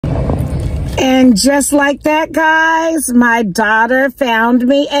And just like that, guys, my daughter found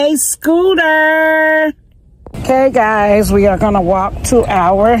me a scooter. Okay, guys, we are going to walk to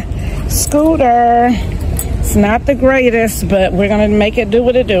our scooter. It's not the greatest, but we're going to make it do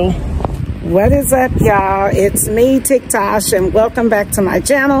what it do. What is up, y'all? It's me, Tiktoshh, and welcome back to my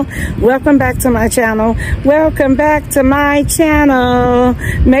channel. Welcome back to my channel. Welcome back to my channel.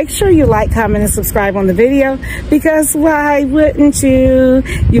 Make sure you like, comment, and subscribe on the video, because why wouldn't you?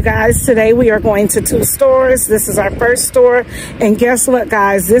 You guys, today we are going to 2 stores. This is our first store, and guess what,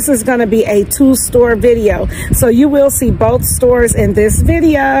 guys? This is going to be a 2-store video, so you will see both stores in this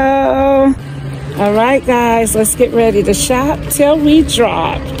video. All right, guys, let's get ready to shop till we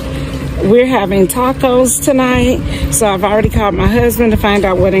drop. We're having tacos tonight, so I've already called my husband to find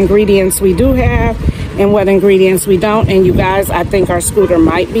out what ingredients we do have and what ingredients we don't. And you guys, I think our scooter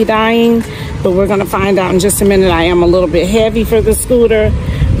might be dying, but we're gonna find out in just a minute. I am a little bit heavy for the scooter.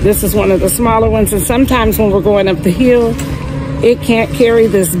 This is one of the smaller ones, and sometimes when we're going up the hill, it can't carry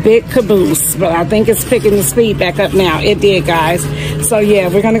this big caboose, but I think it's picking the speed back up now. It did, guys. So yeah,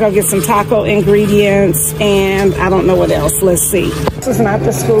 we're gonna go get some taco ingredients, and I don't know what else. Let's see. This is not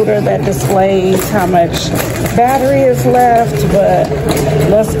the scooter that displays how much battery is left, but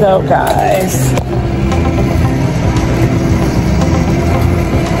let's go, guys.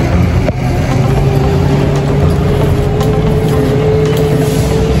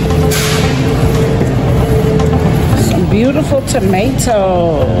 Beautiful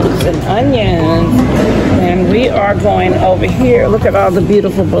tomatoes and onions, and we are going over here. Look at all the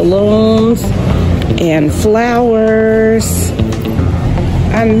beautiful balloons and flowers.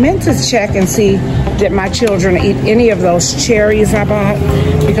 I meant to check and see, did my children eat any of those cherries I bought,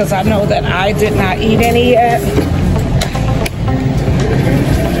 because I know that I did not eat any yet.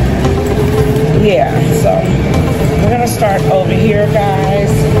 Yeah, so we're gonna start over here, guys.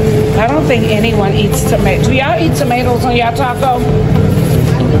 I don't think anyone eats tomatoes. Do y'all eat tomatoes on y'all taco?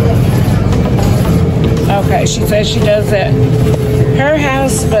 Okay, she says she does at her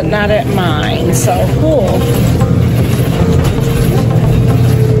house, but not at mine. So cool.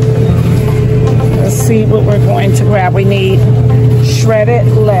 Let's see what we're going to grab. We need shredded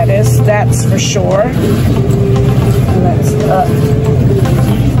lettuce, that's for sure. And that's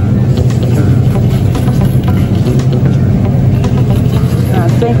I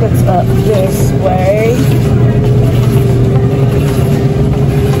think it's up this way.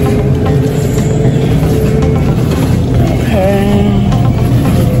 Okay.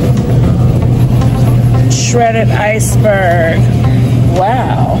 Shredded iceberg.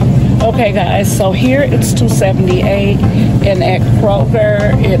 Wow. Okay, guys, so here it's $2.78, and at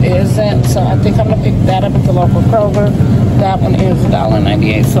Kroger it isn't. So I think I'm gonna pick that up at the local Kroger. That one is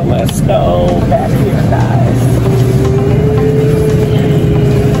 $1.98. So let's go back here, guys.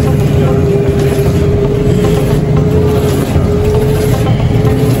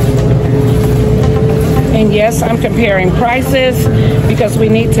 And yes, I'm comparing prices because we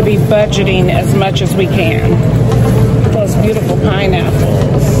need to be budgeting as much as we can. Those beautiful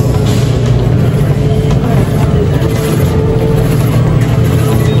pineapples.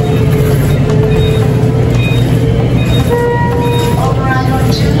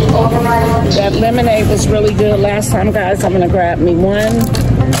 That lemonade was really good last time, guys. I'm gonna grab me one.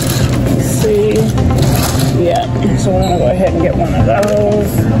 Let's see. Yeah, so we're gonna go ahead and get one of those.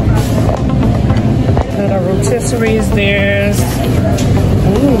 Little rotisseries, there's,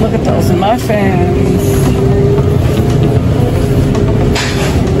 ooh, look at those muffins.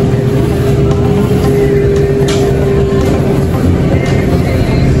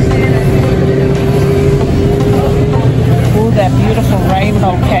 Ooh, that beautiful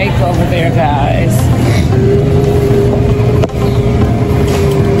rainbow cake over there, guys.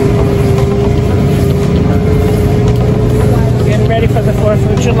 Getting ready for the 4th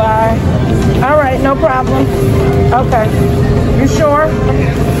of July. All right, no problem. Okay. You sure?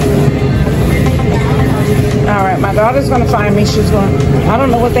 All right, my daughter's going to find me. She's going, I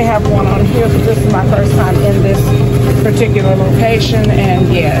don't know what they have going on here, but this is my first time in this particular location,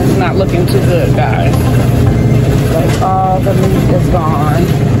 and yeah, it's not looking too good, guys. Like, all the meat is gone.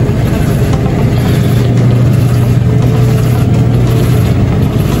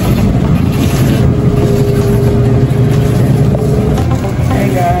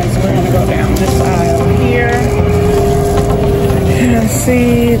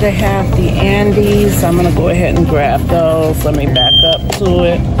 See, they have the Andes. I'm gonna go ahead and grab those. Let me back up to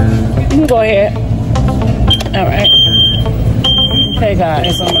it. You can go ahead. All right. Okay,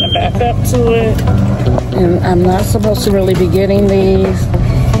 guys, I'm gonna back up to it. And I'm not supposed to really be getting these,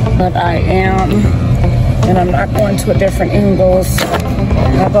 but I am. And I'm not going to a different Ingles.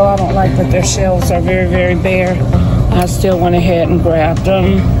 Although I don't like that their shelves are very, very bare, I still went ahead and grabbed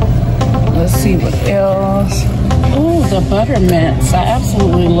them. Let's see what else. Oh, the buttermints. I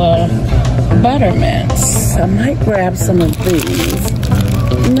absolutely love buttermints. I might grab some of these.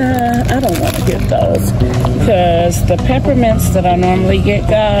 Nah, I don't want to get those because the peppermints that I normally get,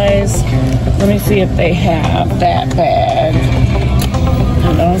 guys, let me see if they have that bag.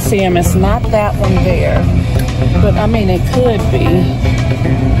 I don't see them. It's not that one there, but I mean, it could be.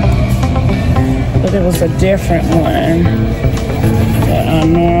 But it was a different one that I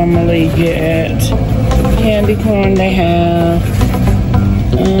normally get. Candy corn they have.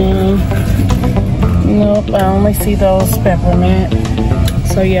 Nope, I only see those peppermint.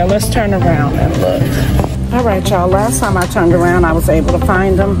 So yeah, let's turn around and look. All right, y'all, last time I turned around, I was able to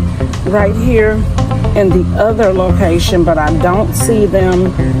find them right here in the other location, but I don't see them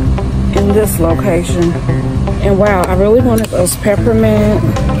in this location. And wow, I really wanted those peppermint.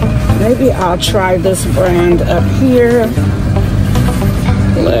 Maybe I'll try this brand up here.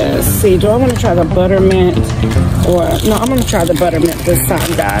 Let's see, do I want to try the buttermint? Or, no, I'm going to try the buttermint this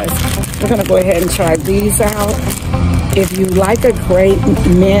time, guys. We're going to go ahead and try these out. If you like a great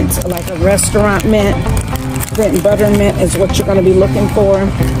mint, like a restaurant mint, then buttermint is what you're going to be looking for.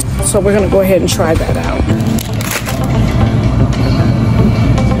 So we're going to go ahead and try that out.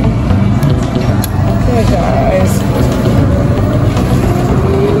 Okay, guys.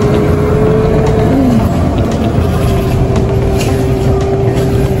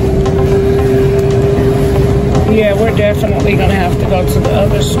 Yeah, we're definitely going to have to go to the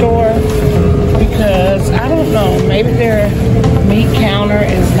other store because, I don't know, maybe their meat counter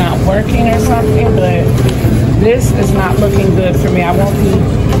is not working or something, but this is not looking good for me. I won't be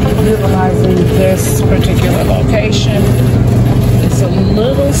utilizing this particular location. It's a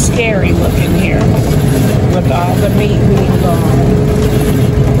little scary looking here with all the meat being gone.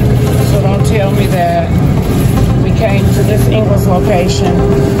 So don't tell me that we came to this Ingles location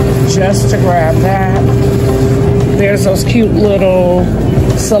just to grab that. There's those cute little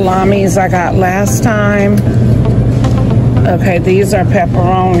salamis I got last time. Okay, these are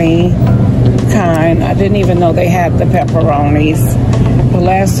pepperoni kind. I didn't even know they had the pepperonis. But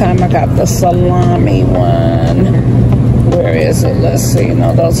last time I got the salami one. Where is it? Let's see.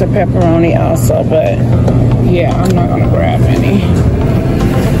 No, those are pepperoni also, but yeah, I'm not gonna grab any.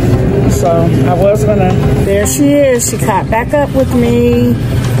 So I was gonna, there she is. She caught back up with me.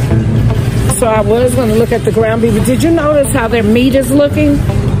 So I was gonna look at the ground beef. Did you notice how their meat is looking?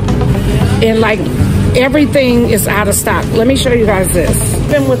 And like everything is out of stock. Let me show you guys this.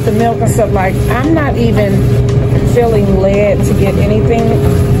 Even with the milk and stuff, like I'm not even feeling led to get anything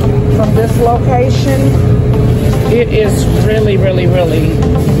from this location. It is really, really, really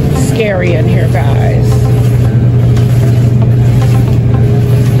scary in here, guys.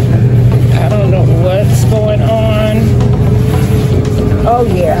 I don't know what's going on. Oh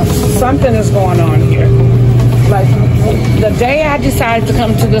yeah, something is going on here. Like the day I decided to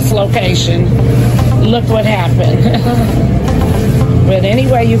come to this location, look what happened. But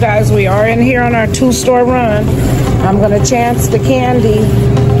anyway, you guys, we are in here on our 2-store run. I'm gonna chance the candy,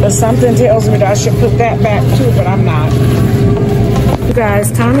 but something tells me that I should put that back too, but I'm not. You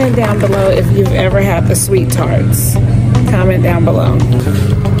guys, comment down below if you've ever had the sweet tarts. Comment down below.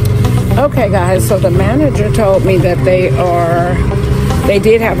 Okay guys, so the manager told me that they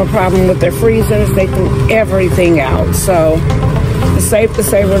did have a problem with their freezers. They threw everything out. So it's safe to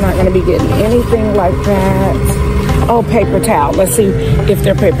say we're not going to be getting anything like that. Oh, paper towel. Let's see if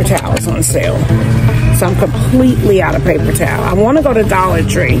their paper towel is on sale. So I'm completely out of paper towel. I want to go to Dollar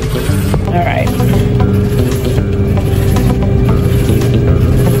Tree. All right.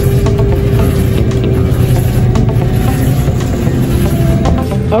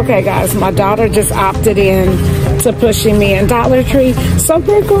 Okay, guys, my daughter just opted in to pushing me in Dollar Tree, so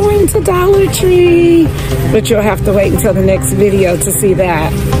we're going to Dollar Tree. But you'll have to wait until the next video to see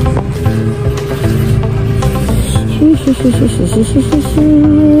that.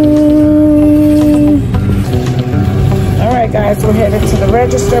 All right, guys, we're headed to the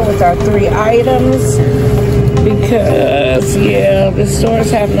register with our 3 items because, yeah, the store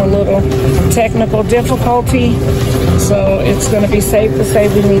is having a little technical difficulty. So it's going to be safe to say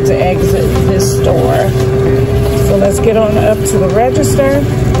we need to exit this store. So let's get on up to the register.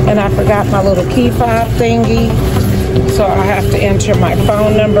 And I forgot my little key fob thingy. So I have to enter my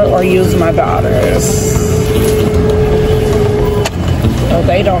phone number or use my daughter's. Oh,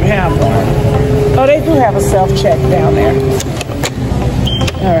 they don't have one. Oh, they do have a self-check down there.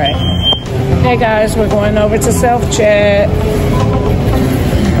 All right. Hey guys, we're going over to self-check.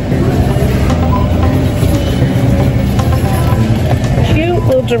 Cute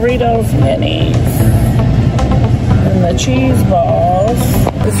Doritos minis. And the cheese balls.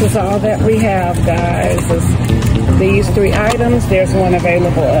 This is all that we have, guys. It's these 3 items. There's one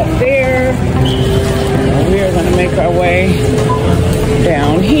available up there. We're gonna make our way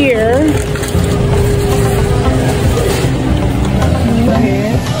down here.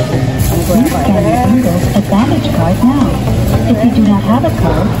 Please scan your Ingles Advantage card now. If you do not have a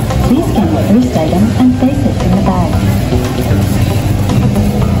card, please scan the first item and place it in the bag.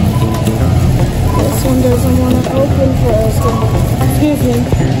 This one doesn't want to open for us. Excuse me.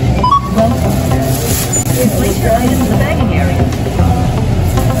 Please place your item in the bagging area.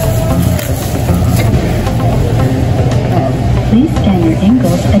 Please scan your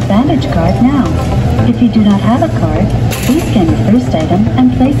Ingles Advantage card now. If you do not have a card, please scan your first item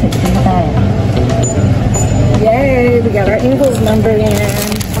and place it in the bag. Yay, we got our Ingles number in.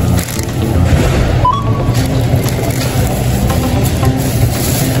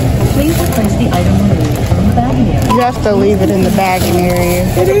 Please place the item removed from the bagging area. You have to leave it in the bagging area.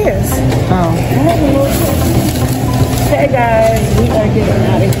 It is. Oh. Hey guys, we are getting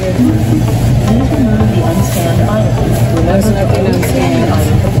out of here. Please remove the unscanned items. There's nothing unscanned.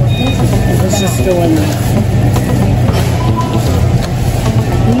 It's just doing that.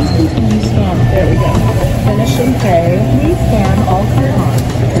 Please continue scanning. There we go. Finish and pay. Please scan all coupons.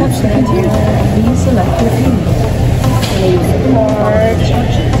 Touch the container and please select your pin. Leave the card.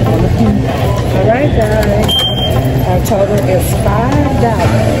 All right, guys. Our total is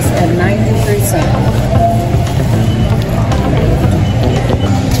 $5.93.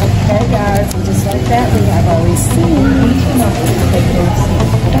 Okay, guys, and just like that, we have our receipt.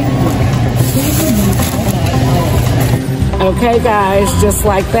 Okay, guys, just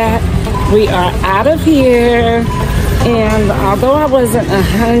like that, we are out of here. And although I wasn't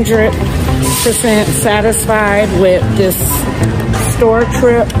 100% satisfied with this store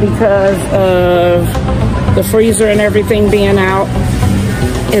trip because of the freezer and everything being out,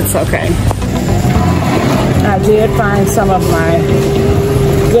 it's okay. I did find some of my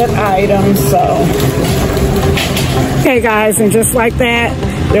good items, so. Okay, guys, and just like that,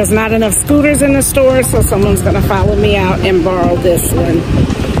 there's not enough scooters in the store, so someone's gonna follow me out and borrow this one.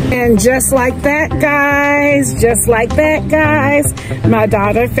 And just like that, guys, my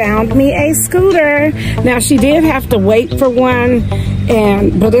daughter found me a scooter. Now, she did have to wait for one,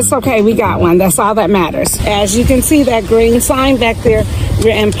 but it's okay, we got one. That's all that matters. As you can see, that green sign back there,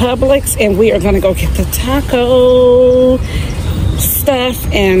 we're in Publix, and we are gonna go get the taco stuff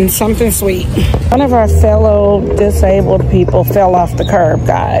and something sweet. One of our fellow disabled people fell off the curb,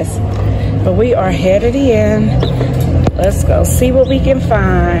 guys. But we are headed in. Let's go see what we can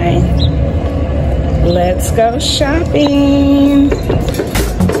find. Let's go shopping.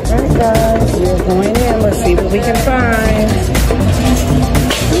 All right, guys, we're going in. Let's see what we can find.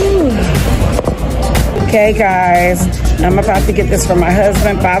 Ooh. Okay, guys, I'm about to get this for my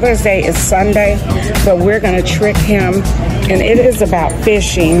husband. Father's Day is Sunday, but we're gonna trick him, and it is about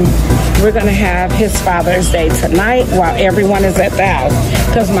fishing. We're gonna have his Father's Day tonight while everyone is at the house,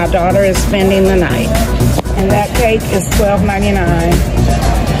 because my daughter is spending the night. And that cake is $12.99.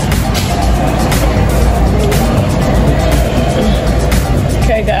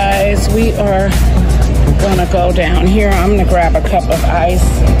 Okay, guys, we are gonna go down here. I'm gonna grab a cup of ice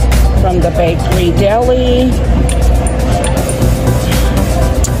from the bakery deli.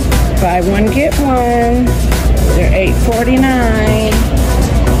 Buy one, get one. They're $8.49.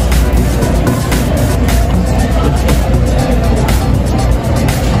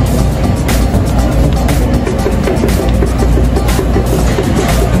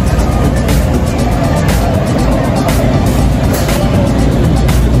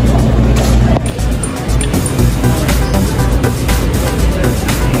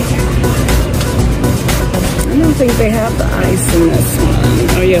 I don't think they have the ice in this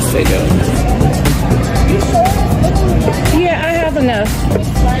one. Oh, yes, they do. Yeah, I have enough.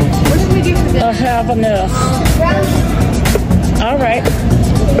 What should we do for this? I have enough. All right.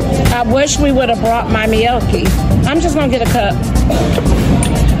 I wish we would have brought my Miyoki. I'm just going to get a cup.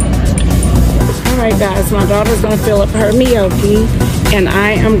 All right, guys. My daughter's going to fill up her Miyoki, and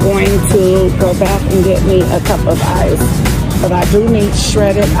I am going to go back and get me a cup of ice. But I do need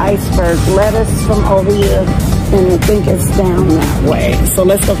shredded iceberg lettuce from over here, and I think it's down that way. So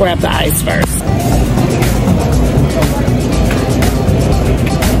let's go grab the ice first.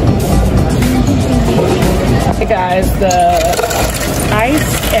 Hey guys, the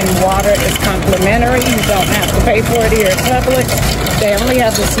ice and water is complimentary. You don't have to pay for it here at Publix. They only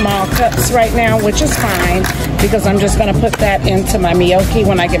have the small cups right now, which is fine because I'm just going to put that into my Miyoki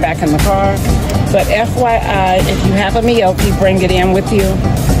when I get back in the car. But FYI, if you have a Miyoki, bring it in with you.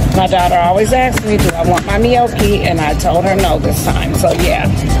 My daughter always asks me, do I want my gnocchi? And I told her no this time. So yeah,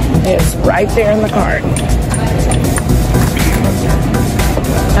 it's right there in the cart.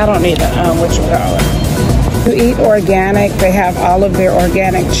 I don't need a, what you call it. To eat organic, they have all of their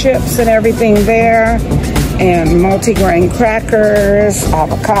organic chips and everything there. And multi-grain crackers,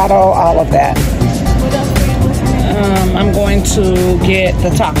 avocado, all of that. I'm going to get the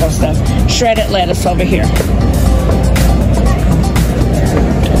taco stuff. Shredded lettuce over here.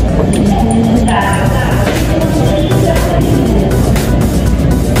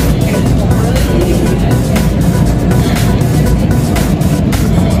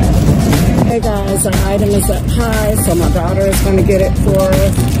 Hey guys, our item is up high, so my daughter is going to get it for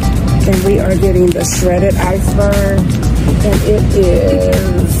us. And we are getting the shredded iceberg. And it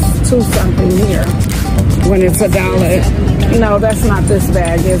is $2 here. When it's $1. No, that's not this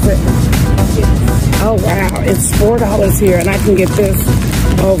bag, is it? Oh wow, it's $4 here, and I can get this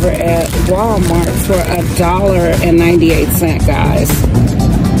over at Walmart for $1.98, guys.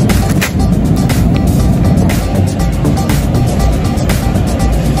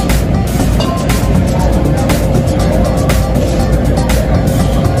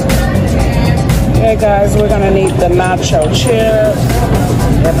 Okay guys, we're gonna need the nacho chip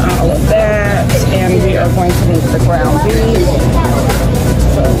and all of that, and we are going to need the ground beef.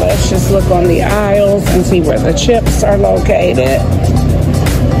 So let's just look on the aisles and see where the chips are located.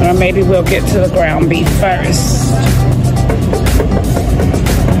 Or maybe we'll get to the ground beef first.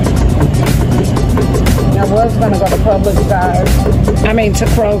 I was gonna go to Publix, guys. I mean to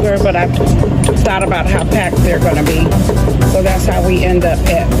Kroger, but I thought about how packed they're gonna be. So that's how we end up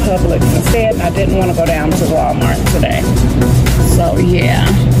at Publix instead. I didn't want to go down to Walmart today. So yeah.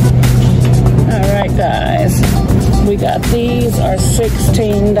 All right, guys. We got these are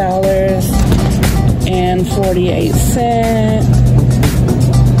 $16.48.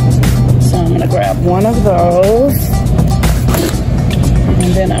 So I'm gonna grab one of those.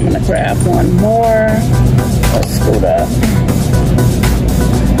 And then I'm gonna grab one more. Let's scoot up.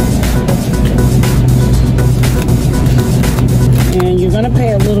 And you're gonna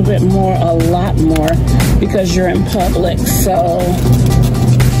pay a little bit more, a lot more, because you're in Publix. So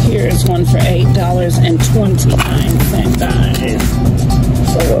here's one for $8.29, guys.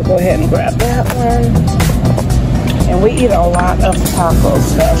 So we'll go ahead and grab that one. And we eat a lot of taco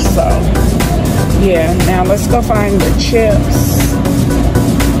stuff, so yeah. Now let's go find the chips.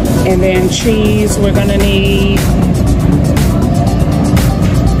 And then cheese we're gonna need.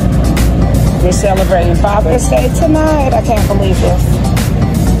 We're celebrating Father's Day tonight. I can't believe this.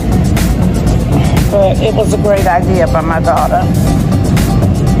 But it was a great idea by my daughter.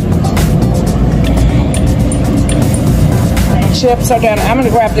 Chips are done. I'm gonna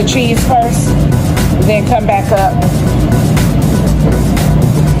grab the cheese first, then come back up.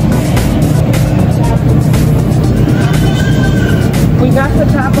 We got the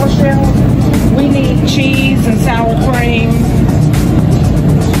taco shell. We need cheese and sour cream.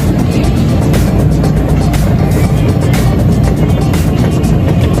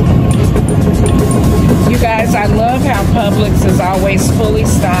 You guys, I love how Publix is always fully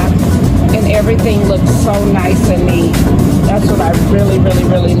stocked and everything looks so nice and neat. That's what I really, really,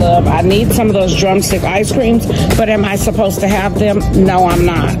 really love. I need some of those drumstick ice creams, but am I supposed to have them? No, I'm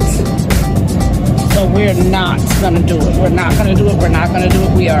not. So we're not gonna do it. We're not gonna do it. We're not gonna do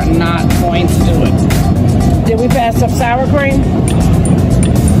it. We are not going to do it. Did we pass up sour cream?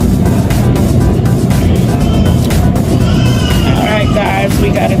 All right, guys,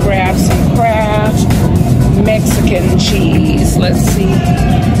 we gotta grab some Kraft Mexican cheese. Let's see.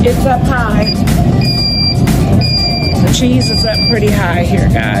 It's up high. The cheese is up pretty high here,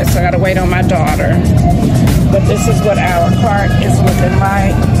 guys. So I gotta wait on my daughter. But this is what our cart is looking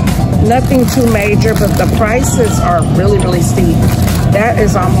like. Nothing too major, but the prices are really, really steep. That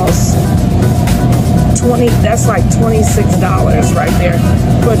is almost that's like $26 right there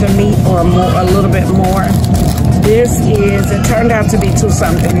for the meat, or more, a little bit more. This is, it turned out to be $2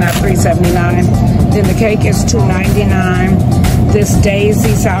 something, not $3.79. Then the cake is $2.99. This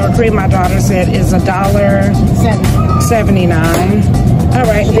Daisy sour cream, my daughter said, is $1.79. All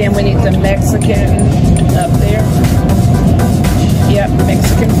right, then we need the Mexican up there. Yep,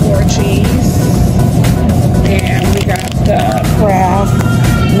 Mexican 4 cheese. And we got the Kraft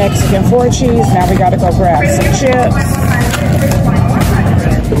Mexican 4 cheese. Now we gotta go grab some chips.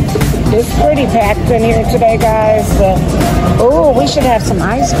 It's pretty packed in here today, guys. Oh, we should have some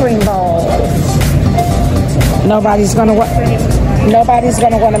ice cream bowls. Nobody's gonna want to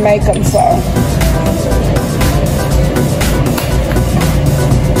make them, so.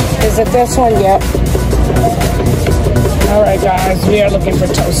 Is it this one? Yep. All right, guys, we are looking for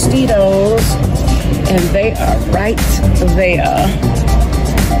Tostitos, and they are right there.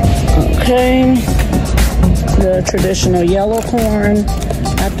 Okay, the traditional yellow corn,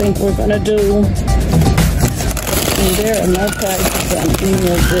 I think we're gonna do. And there are no prices on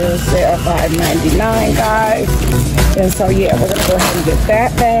any of this. They are $5.99, guys. And so, yeah, we're gonna go ahead and get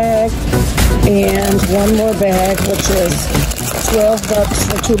that bag. And one more bag, which is $12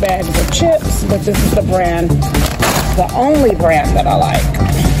 for 2 bags of chips. But this is the brand, the only brand that I like.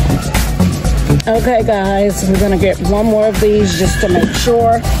 Okay, guys, we're gonna get one more of these just to make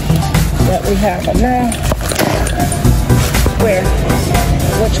sure that we have enough. Where?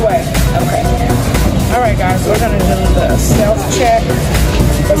 Which way? Okay. All right, guys, we're gonna do the self-check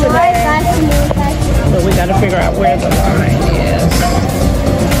for today. But we gotta figure out where the line is.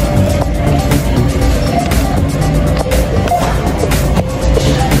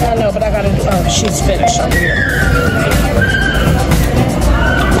 I know, but I gotta do, oh, she's finished over here.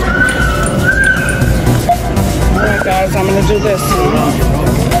 All right, guys, I'm gonna do this one.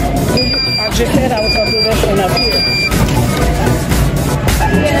 I just said I was gonna do this one up here.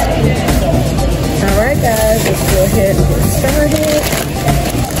 All right, guys, let's go ahead and get started.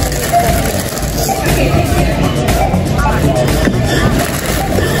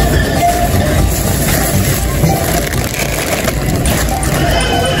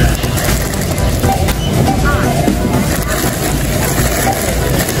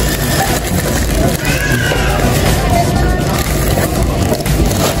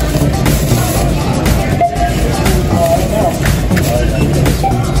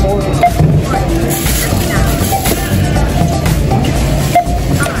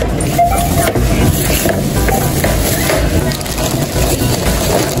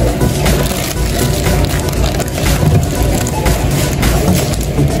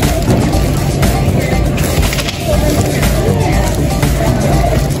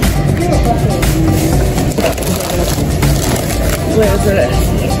 Where is it at?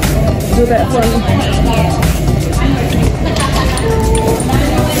 Do that for me.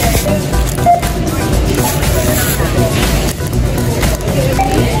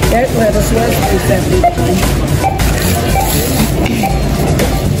 That lettuce was $3.79.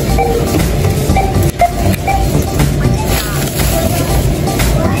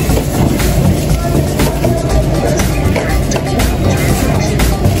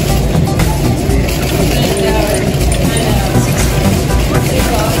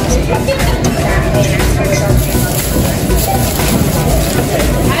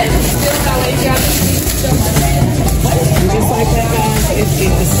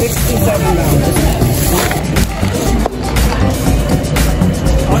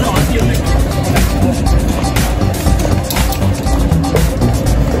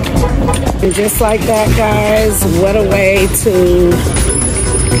 And just like that, guys, what a way to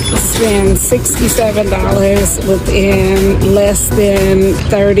spend $67 within less than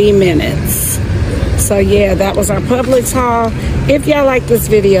 30 minutes. So yeah, that was our Publix haul. If y'all like this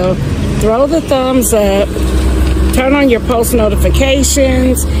video, throw the thumbs up, turn on your post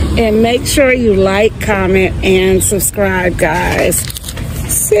notifications, and make sure you like, comment, and subscribe, guys.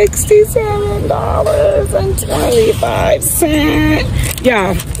 $67.25.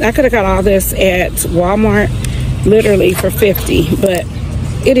 Y'all, I could have got all this at Walmart literally for $50, but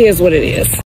it is what it is.